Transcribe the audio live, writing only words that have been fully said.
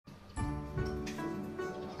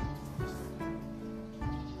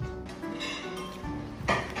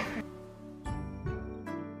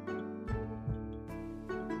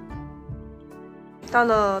到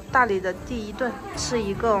了大理的第一顿，吃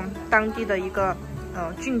一个当地的一个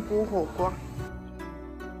菌菇火锅。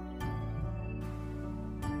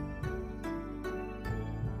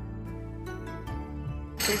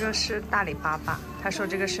这个是大理粑粑，他说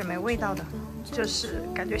这个是没味道的，就是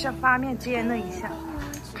感觉像发面煎了一下，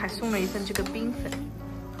还送了一份这个冰粉，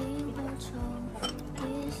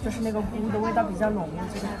就是那个菇的味道比较浓的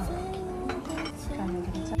这个汤。看一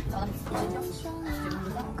下这个酱，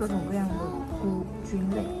各种各样的菇菌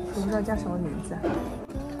类，都不知道叫什么名字。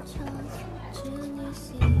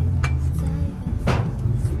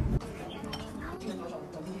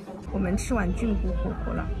我们吃完菌菇火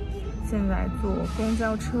锅了。现在坐公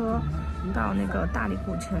交车到那个大理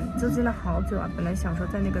古城，纠结了好久啊！本来想说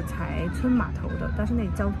在那个才村码头的，但是那里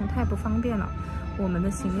交通太不方便了。我们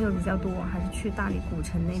的行李又比较多，还是去大理古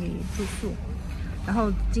城那里住宿。然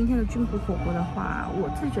后今天的菌菇火锅的话，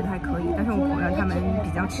我自己觉得还可以，但是我朋友他们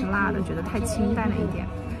比较吃辣的，觉得太清淡了一点。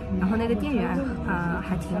然后那个店员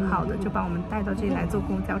还挺好的，就把我们带到这里来坐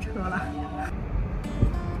公交车了。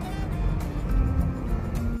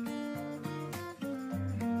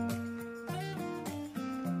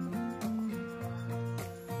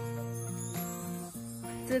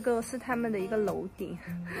这个是他们的一个楼顶，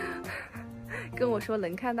跟我说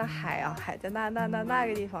能看到海啊，海在那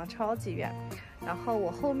个地方超级远。然后我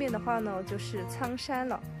后面的话呢就是苍山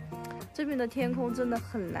了，这边的天空真的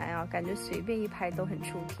很蓝啊，感觉随便一拍都很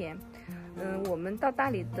出片。我们到大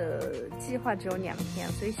理的计划只有2天，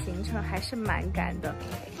所以行程还是蛮赶的。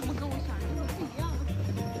怎么跟我想的不一样？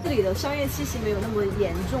这里的商业气息没有那么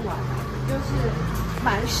严重啊，就是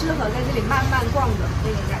蛮适合在这里慢慢逛的那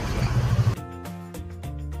种感觉。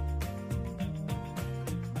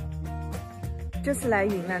这次来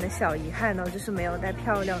云南的小遗憾呢，就是没有带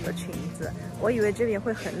漂亮的裙子。我以为这边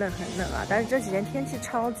会很冷啊，但是这几天天气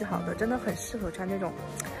超级好的，真的很适合穿那种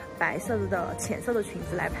白色的、浅色的裙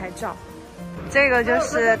子来拍照。这个就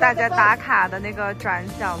是大家打卡的那个转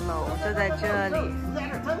角楼，就在这里。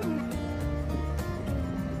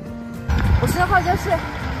我身后就是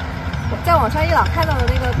我在网上一老看到的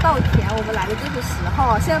那个稻田，我们来的就是时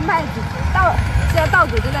候，现在麦子现在稻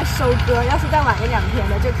谷正在收割，要是再晚个2天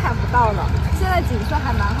呢，就看不到了。现在景色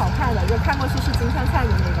还蛮好看的，就看过去是金川菜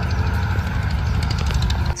的那个。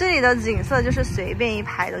这里的景色就是随便一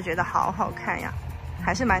拍都觉得好好看呀，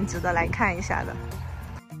还是蛮值得来看一下的。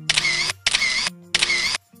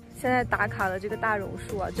现在打卡的这个大榕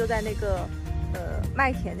树啊，就在那个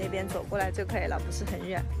麦田那边走过来就可以了，不是很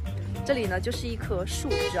远。这里呢就是一棵树，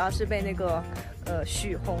主要是被那个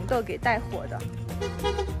许红豆给带火的。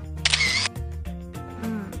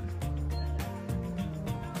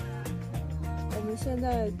我们现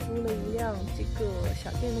在租了一辆这个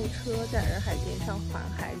小电动车，在洱海边上环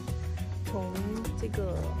海，从这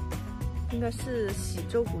个应该是喜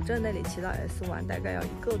洲古镇那里骑到 S 湾，大概要1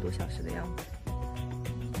个多小时的样子。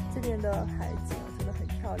这边的海景真的很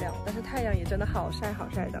漂亮，但是太阳也真的好晒好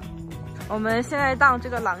晒的。我们现在到这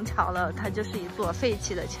个廊桥了，它就是一座废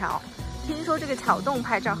弃的桥。听说这个桥洞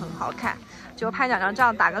拍照很好看，就拍2张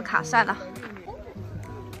照打个卡算了。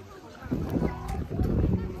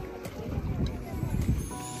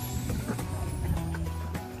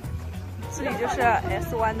这里就是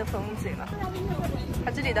S 湾的风景了，它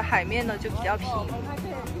这里的海面呢就比较平，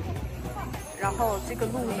然后这个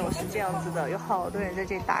路呢是这样子的，有好多人在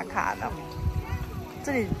这里打卡呢。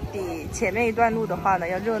这里比前面一段路的话呢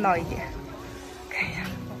要热闹一点，看一下，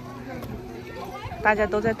大家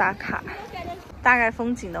都在打卡。大概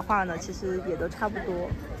风景的话呢，其实也都差不多。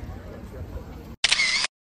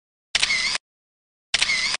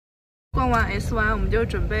逛完 S 湾，我们就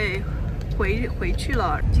准备回去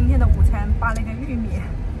了。今天的午餐扒了一个玉米。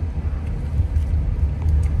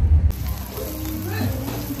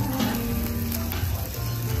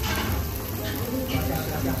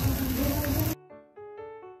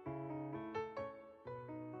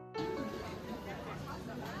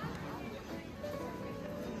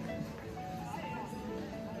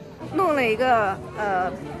弄了一个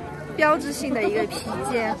标志性的一个披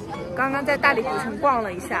肩，刚刚在大理古城逛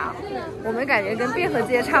了一下，我们感觉跟汴河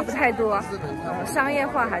街差不太多，商业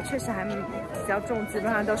化确实还比较重，基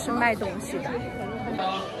本上都是卖东西的。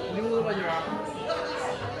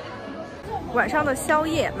晚上的宵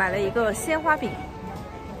夜买了一个鲜花饼，